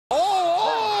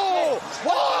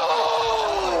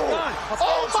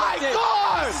my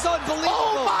God! This is unbelievable.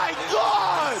 Oh my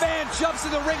God! Fan jumps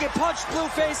in the ring and punched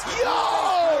Blueface.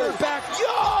 Yo! Back.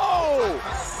 Yo!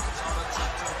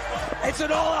 It's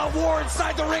an all-out war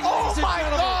inside the ring. Oh my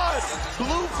God!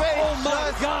 Blueface! Oh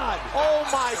my God! Oh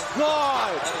my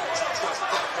God!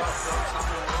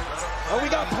 Oh, we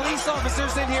got police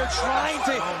officers in here trying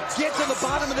to get to the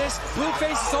bottom of this.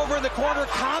 Blueface is over in the corner.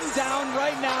 Calm down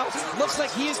right now. Looks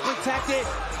like he is protected.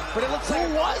 But it looks like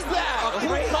Who was that? Who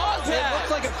caused that? It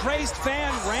looks like a crazed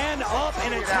fan ran up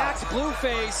and attacked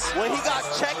Blueface. Well, he got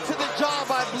checked to the jaw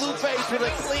by Blueface with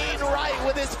a clean right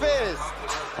with his fist.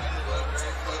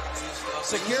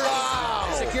 Security, wow.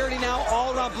 Security now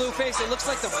all around Blueface. It looks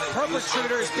like the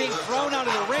perpetrator is being thrown out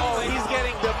of the ring. Oh, he's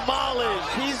getting demolished.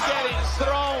 He's getting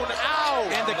thrown out.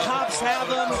 And the cops have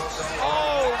him.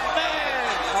 Oh, man.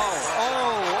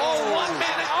 Oh, 1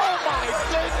 minute. Oh, my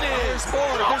goodness. There's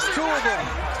four. There's two of them.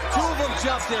 Two of them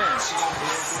jumped in.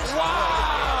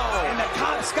 Wow. And the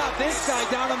cops got this guy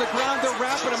down on the ground. They're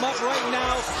wrapping him up right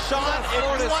now. Sean, if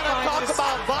you want to talk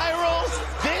about viral,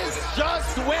 this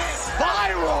just went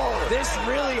viral. This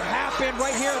really happened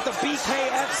right here at the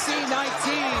BKFC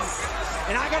 19.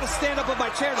 And I got to stand up on my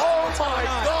chair. Oh, my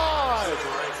God.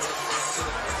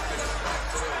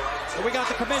 And we got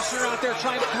the commissioner out there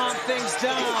trying to calm things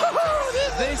down.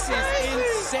 This is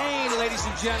insane, ladies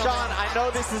and gentlemen. Sean, I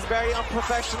know this is very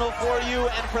unprofessional for you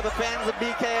and for the fans of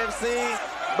BKFC,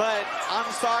 but I'm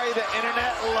sorry, the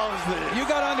internet loves it. You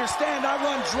got to understand, I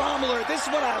run Drama Alert. This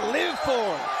is what I live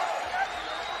for.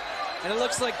 And it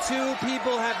looks like two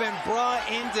people have been brought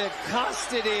into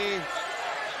custody.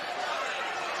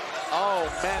 Oh,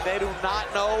 man, they do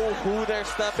not know who they're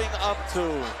stepping up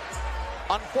to.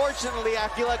 Unfortunately, I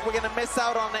feel like we're going to miss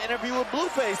out on the interview with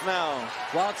Blueface now.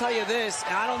 Well, I'll tell you this.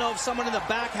 I don't know if someone in the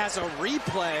back has a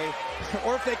replay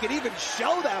or if they could even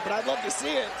show that, but I'd love to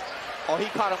see it. Oh, he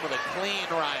caught him with a clean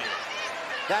right.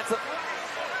 That's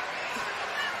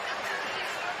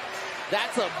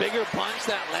a bigger punch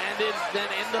that landed than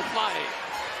in the fight.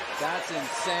 That's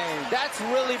insane. That's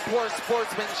really poor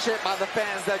sportsmanship by the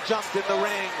fans that jumped in the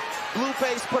ring.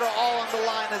 Blueface put it all on the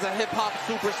line as a hip-hop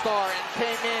superstar and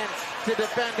came in to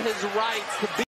defend his rights to be